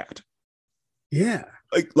broke the bat. Yeah.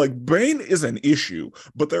 Like Bane is an issue,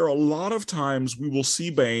 but there are a lot of times we will see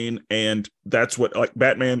Bane, and that's what like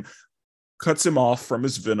Batman cuts him off from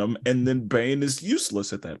his venom, and then Bane is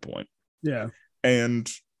useless at that point. Yeah.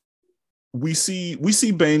 And we see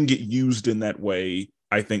Bane get used in that way,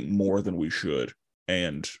 I think, more than we should.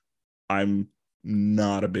 And I'm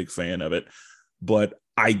not a big fan of it, but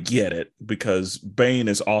I get it because Bane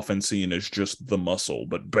is often seen as just the muscle,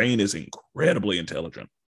 but Bane is incredibly intelligent.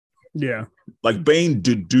 Yeah. Like Bane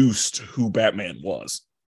deduced who Batman was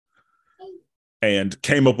and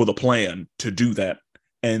came up with a plan to do that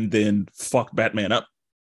and then fuck Batman up.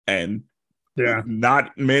 And Yeah.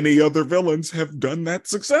 not many other villains have done that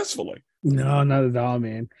successfully. No, not at all,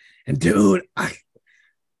 man. And dude, I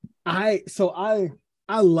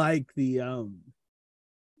like the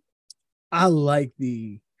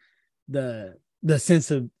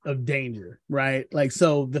sense of danger, right? Like,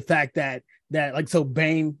 so the fact that like, so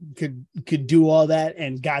Bane could do all that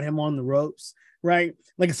and got him on the ropes, right?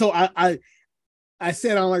 Like, so I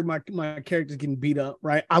said I don't like my characters getting beat up,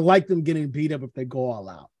 right? I like them getting beat up if they go all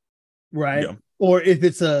out, right? Yeah. Or if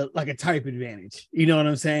it's a type advantage, you know what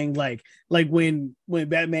I'm saying? Like when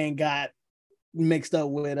Batman got mixed up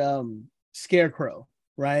with Scarecrow,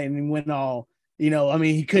 right? And he went all, I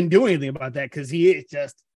mean, he couldn't do anything about that because he is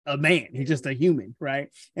just a man. He's just a human, right?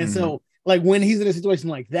 And so, like, when he's in a situation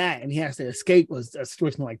like that and he has to escape a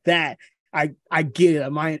situation like that, I get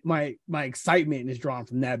it. My excitement is drawn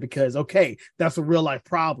from that because, okay, that's a real life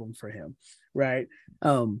problem for him, right?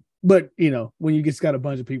 But when you just got a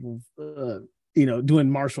bunch of people, doing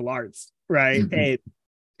martial arts, right,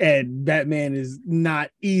 and Batman is not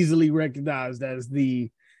easily recognized as the,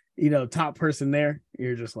 top person there,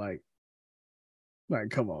 you're just like,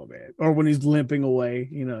 come on, man. Or when he's limping away,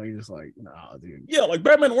 you're just like, nah, dude. Yeah, like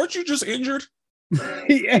Batman, weren't you just injured?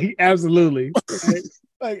 Yeah, absolutely. Right?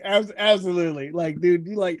 Like, absolutely. Like, dude,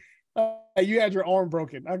 you had your arm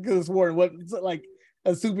broken. I could have sworn like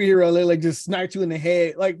a superhero like just sniped you in the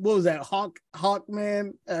head. Like, what was that? Hawk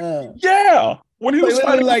man? Yeah. When he was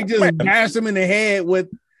fighting, like just bashed him in the head with,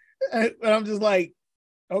 and I'm just like,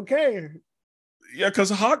 okay. Yeah,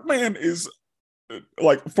 because Hawkman is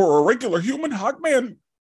like, for a regular human, Hawkman,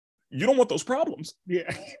 you don't want those problems.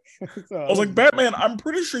 Yeah. So, I was like, Batman, I'm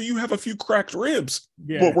pretty sure you have a few cracked ribs,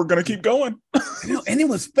 but we're gonna keep going. And it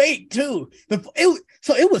was fake too.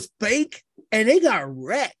 So it was fake, and they got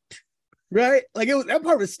wrecked, right? Like, that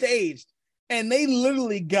part was staged, and they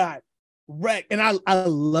literally got wrecked. And I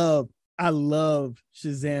love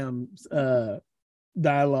Shazam's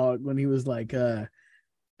dialogue when he was like,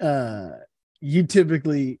 you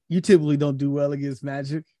typically don't do well against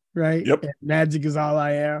magic, right? Yep. And magic is all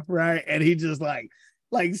I am, right? And he just like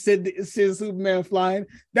send Superman flying.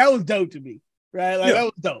 That was dope to me, right? Like, that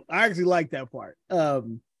was dope. I actually like that part.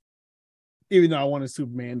 even though I wanted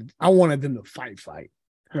Superman, I wanted them to fight. Right.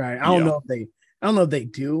 Yeah. I don't know if they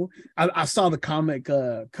do. I saw the comic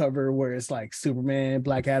cover where it's like Superman,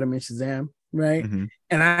 Black Adam, and Shazam, right? Mm-hmm.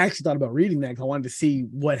 And I actually thought about reading that because I wanted to see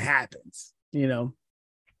what happens, you know.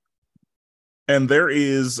 And there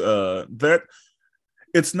is that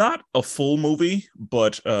it's not a full movie,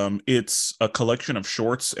 but it's a collection of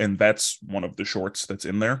shorts, and that's one of the shorts that's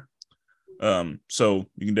in there. So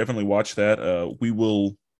you can definitely watch that. We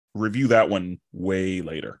will review that one way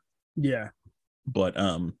later. Yeah. But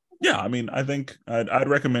yeah, I mean, I think I'd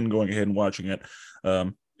recommend going ahead and watching it.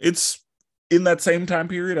 It's in that same time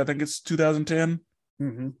period. I think it's 2010.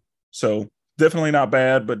 Mm-hmm. So definitely not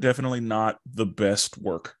bad, but definitely not the best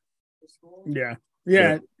work. Yeah.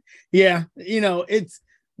 Yeah. But, Yeah. You know, it's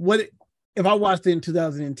what if I watched it in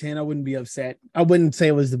 2010, I wouldn't be upset. I wouldn't say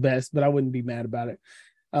it was the best, but I wouldn't be mad about it.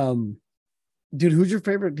 Dude, who's your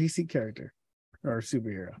favorite DC character or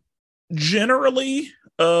superhero? generally,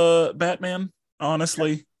 Batman,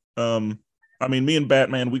 honestly. I mean, me and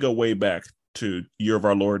Batman, we go way back to Year of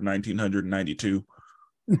Our Lord 1992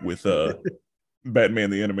 with Batman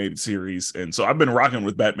the Animated Series, and so I've been rocking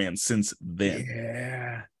with Batman since then.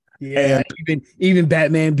 Yeah. Yeah. And Even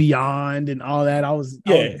Batman Beyond and all that. I was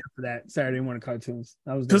yeah, there for that Saturday morning cartoons.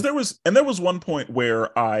 I was because there. there was one point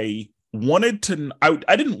where I wanted to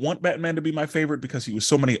I didn't want Batman to be my favorite because he was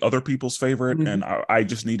so many other people's favorite, Mm-hmm. and I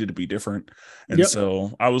just needed to be different. And Yep.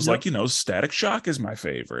 so I was Yep. like, Static Shock is my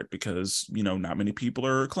favorite because not many people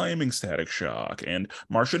are claiming Static Shock, and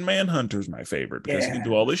Martian Manhunter's my favorite because he can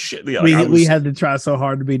do all this shit. Yeah, like We had to try so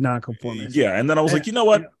hard to be nonconformist. yeah, and then I was like, you know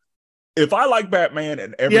what? If I like Batman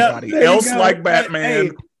and everybody there you else go. like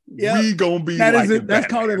Batman, Hey, we gonna be that like is it. That's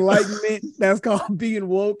Batman. called enlightenment. That's called being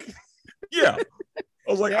woke. Yeah.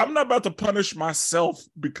 I was like, Yep. I'm not about to punish myself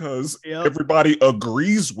because Yep. everybody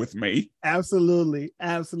agrees with me. Absolutely.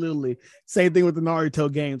 Absolutely. Same thing with the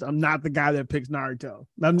Naruto games. I'm not the guy that picks Naruto.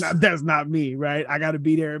 That's not me, right? I got to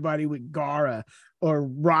beat everybody with Gaara or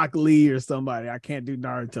Rock Lee or somebody. I can't do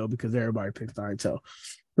Naruto because everybody picks Naruto,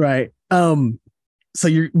 right? So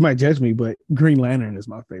you might judge me, but Green Lantern is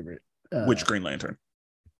my favorite. Which Green Lantern?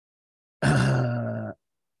 I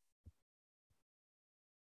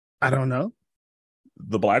don't know.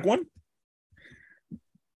 The black one?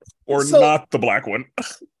 Or So- not the black one?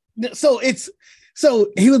 So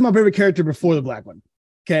he was my favorite character before the black one.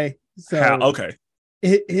 Okay. So okay.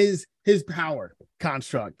 his power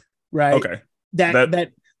construct, right? Okay.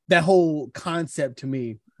 That whole concept to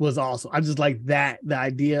me was awesome. I just like the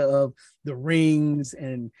idea of the rings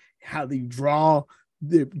and how you draw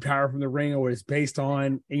the power from the ring, or it's based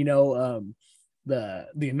on, the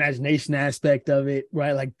imagination aspect of it,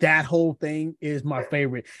 right? Like that whole thing is my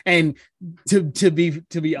favorite. And to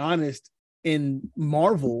be honest, in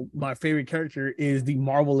Marvel, my favorite character is the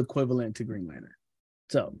Marvel equivalent to Green Lantern.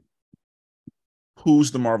 So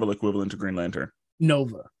who's the Marvel equivalent to Green Lantern?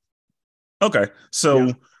 Nova. Okay.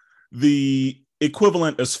 So the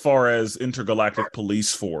equivalent as far as intergalactic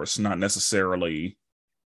police force, not necessarily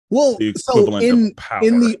the equivalent of power.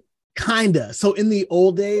 In the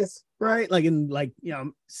old days, right? Like in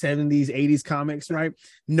 70s, 80s comics, right?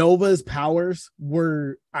 Nova's powers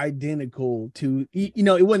were identical to it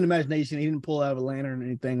wasn't imagination. He didn't pull out of a lantern or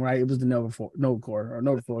anything, right? It was the Nova Corps or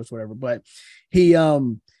Nova Force, whatever. But he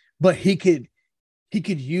could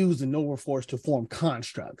use the Nova Force to form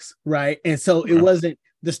constructs, right? And so it wasn't,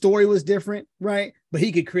 the story was different, right? But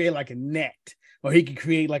he could create like a net, or he could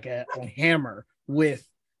create like a hammer with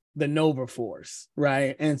the Nova Force,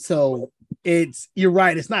 right? And so you're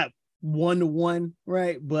right, it's not 1-to-1,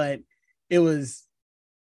 right? But it was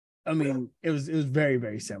very,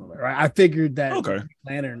 very similar, right? I figured that Green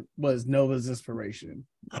Lantern was Nova's inspiration.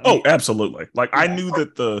 Oh, absolutely. Like I knew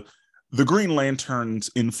that the Green Lanterns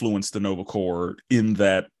influenced the Nova Corps in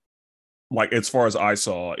that, like, as far as I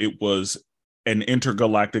saw, it was an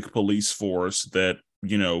intergalactic police force that,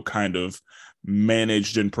 kind of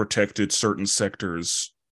managed and protected certain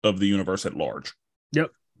sectors of the universe at large. Yep.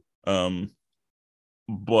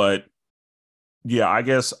 But yeah, I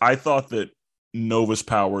guess I thought that Nova's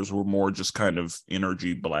powers were more just kind of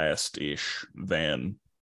energy blast-ish than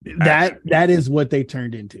that is what they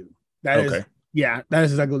turned into. That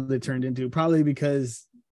is exactly what they turned into. Probably because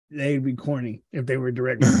they'd be corny if they were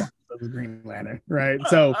directly of the Green Lantern, right?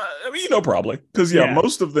 So probably because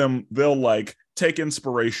most of them, they'll like take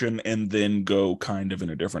inspiration and then go kind of in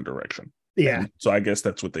a different direction. Yeah. And so I guess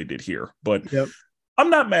that's what they did here. But I'm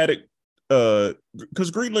not mad at because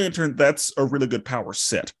Green Lantern, that's a really good power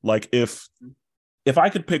set. Like if I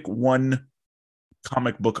could pick one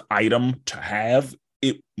comic book item to have,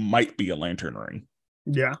 it might be a lantern ring.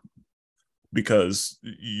 Yeah. because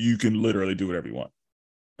you can literally do whatever you want.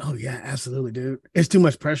 Oh yeah, absolutely, dude. It's too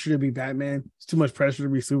much pressure to be Batman. It's too much pressure to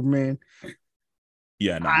be Superman.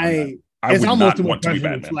 Yeah, no, I'm not. I I it's would almost not too much want to be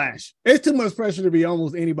pressure to be Batman. Flash. It's too much pressure to be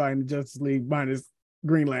almost anybody in the Justice League minus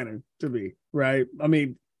Green Lantern to be, right? I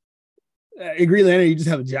mean, in Green Lantern, you just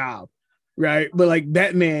have a job, right? But like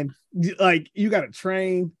Batman, like you got to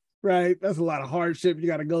train, right? That's a lot of hardship you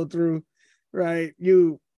got to go through, right?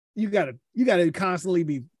 You got to constantly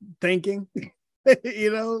be thinking,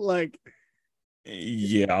 like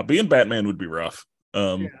Yeah, being Batman would be rough.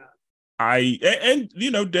 Um, yeah,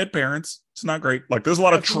 and dead parents. It's not great. Like there's a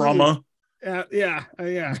lot of absolutely, trauma yeah.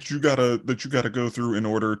 that you gotta go through in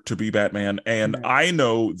order to be Batman. And Yeah. I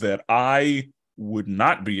know that I would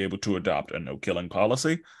not be able to adopt a no killing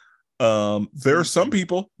policy. There are some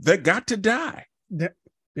people that got to die. That,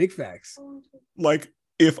 big facts. Like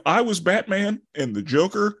if I was Batman and the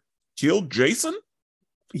Joker killed Jason,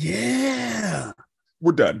 Yeah.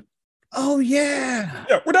 we're done. Oh yeah.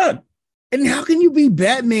 Yeah, we're done. And how can you be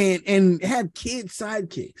Batman and have kid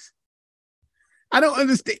sidekicks? I don't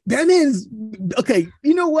understand. Batman's okay.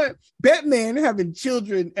 You know what? Batman having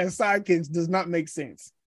children as sidekicks does not make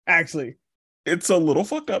sense. Actually, It's a little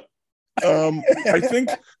fucked up. I think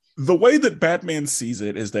the way that Batman sees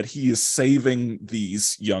it is that he is saving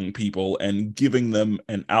these young people and giving them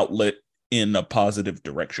an outlet in a positive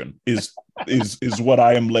direction is what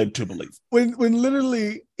I am led to believe. when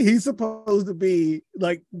literally he's supposed to be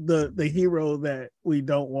like the hero that we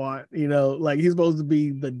don't want, like he's supposed to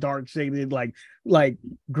be the dark shaded like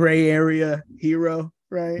gray area hero,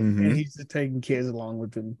 right? And Mm-hmm. he's just taking kids along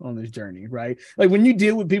with him on this journey, right? Like when you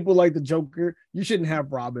deal with people like the Joker, you shouldn't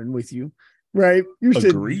have Robin with you, right? You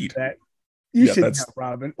shouldn't do Agreed. that. You Yeah, shouldn't that's have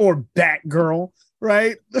Robin or Batgirl,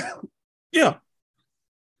 right? yeah,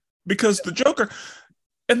 because the Joker,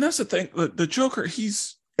 and that's the thing, the Joker,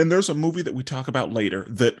 and there's a movie that we talk about later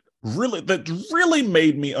that really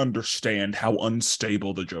made me understand how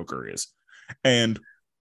unstable the Joker is. And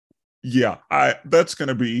yeah, I that's going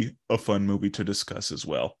to be a fun movie to discuss as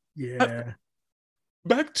well. Uh, Yeah.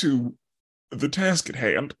 Back to the task at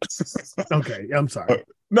hand. Okay. I'm Uh, sorry.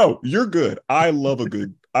 no, you're good. I love a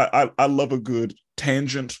good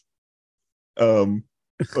tangent, um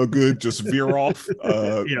a good just veer off.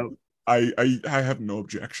 Yeah. I have no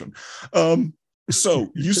objection. Um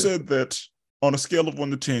so you said that on a scale of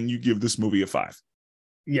 1 to 10 you give this movie a 5.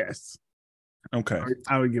 Yes. Okay.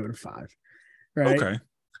 I would give it a 5. Right. Okay.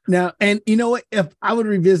 Now, and you know what? If I would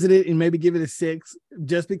revisit it and maybe give it a 6,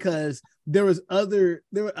 just because there were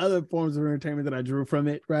other forms of entertainment that I drew from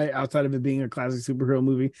it, right? Outside of it being a classic superhero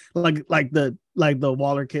movie, like the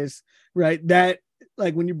Waller kiss, right? That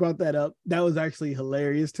like when you brought that up, that was actually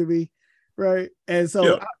hilarious to me, right? And so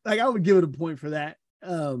Yeah. I would give it a point for that.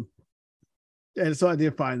 And so I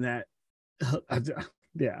did find that,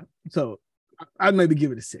 yeah. So I'd maybe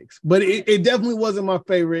give it a 6, but it definitely wasn't my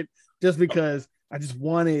favorite, just because I just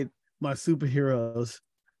wanted my superheroes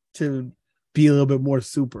to be a little bit more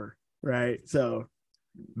super, right? So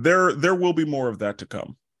There will be more of that to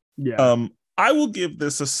come. yeah, I will give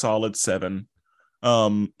this a solid 7.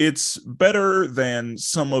 It's better than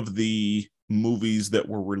some of the movies that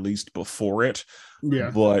were released before it,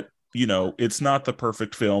 yeah, but it's not the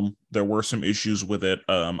perfect film. There were some issues with it.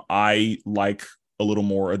 I like a little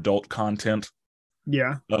more adult content.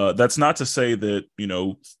 yeah, That's not to say that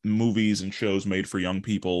movies and shows made for young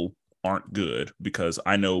people aren't good, because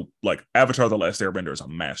I know like Avatar: The Last Airbender is a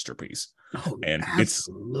masterpiece, oh, and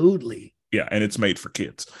absolutely, it's made for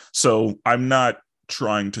kids. So I'm not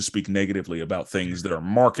trying to speak negatively about things that are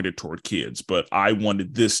marketed toward kids, but I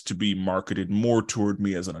wanted this to be marketed more toward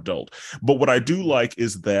me as an adult. But what I do like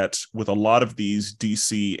is that with a lot of these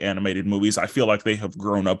DC animated movies, I feel like they have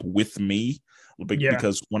grown up with me, yeah,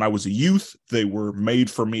 because when I was a youth, they were made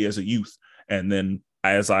for me as a youth. And then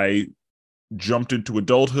as I jumped into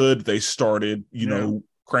adulthood, they started, yeah.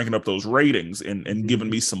 cranking up those ratings and giving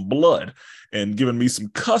me some blood and giving me some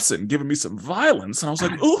cussing, giving me some violence. And I was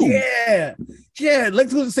like, ooh, Yeah, yeah.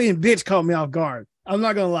 Lex Luthor saying "bitch" caught me off guard. I'm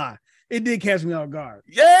not gonna lie, it did catch me off guard.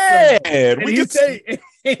 yeah. So, And and we he get, said,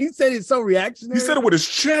 he said it's so he said reactionary. it with his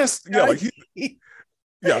chest. Yeah, like,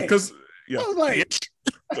 yeah, I because, yeah, was like, bitch.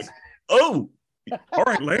 Like, oh, all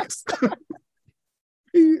right, Lex.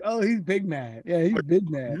 he's big mad. Yeah, he's Like, big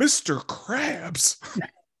mad. Mr. Krabs.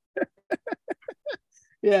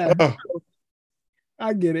 Yeah, Uh,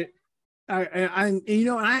 I get it.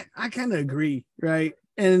 I kind of agree, right?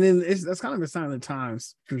 And then that's kind of a sign of the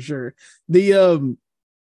times for sure. The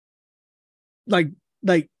like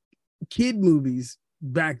like kid movies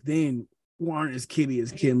back then weren't as kiddie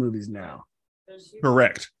as kid movies now.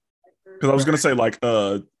 Correct. Because I was gonna say, like,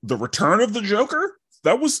 the Return of the Joker,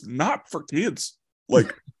 that was not for kids.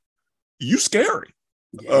 Like, you scary.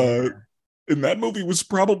 Yeah. And that movie was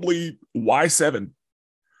probably Y7.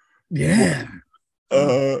 Yeah.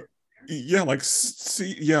 Uh, yeah, like,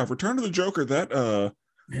 see, yeah, Return of the Joker,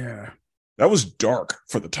 Yeah. that was dark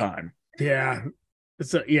for the time. Yeah.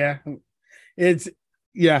 So yeah. It's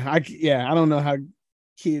I don't know how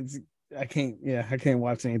kids I can't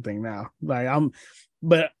watch anything now.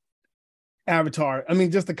 But Avatar, I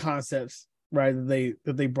mean, just the concepts, right, that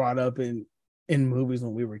they brought up in movies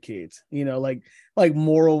when we were kids, like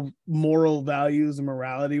moral values and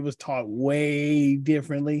morality was taught way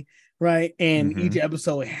differently, right? And each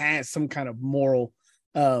episode had some kind of moral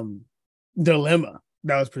dilemma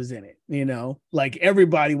that was presented, like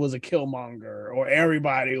everybody was a killmonger, or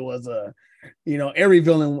everybody was every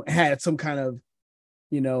villain had some kind of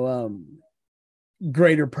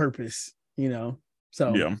greater purpose,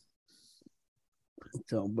 so Yeah.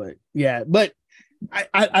 but yeah, but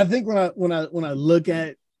I think when I look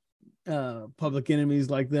at Public Enemies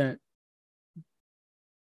like that,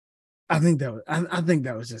 I think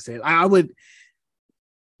that was just it.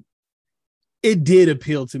 It did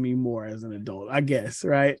appeal to me more as an adult, I guess,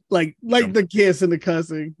 right? Like the kiss and the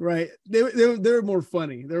cussing, right? They were more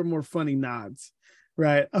funny. There were more funny nods,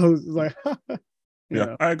 right? I was like,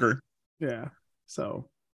 I agree. Yeah. So,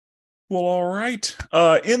 well, all right.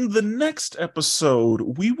 In the next episode,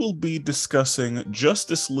 we will be discussing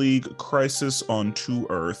Justice League Crisis on Two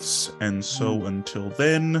Earths. And so until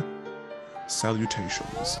then,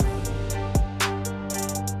 salutations.